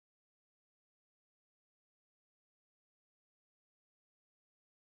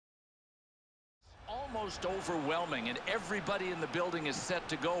almost overwhelming, and everybody in the building is set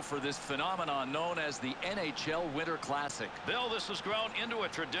to go for this phenomenon known as the NHL Winter Classic. Bill, this has grown into a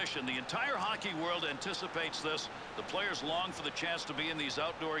tradition. The entire hockey world anticipates this. The players long for the chance to be in these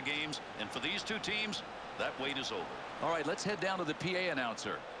outdoor games, and for these two teams, that wait is over. All right, let's head down to the PA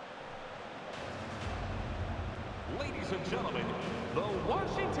announcer. Ladies and gentlemen, the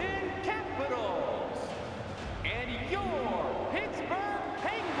Washington Capitals and your Pittsburgh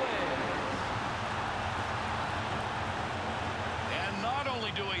Penguins. And not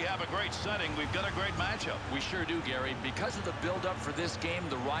only do we have a great setting, we've got a great matchup. We sure do, Gary. Because of the build-up for this game,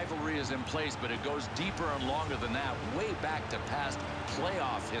 the rivalry is in place, but it goes deeper and longer than that, way back to past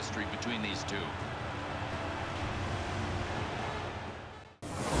playoff history between these two.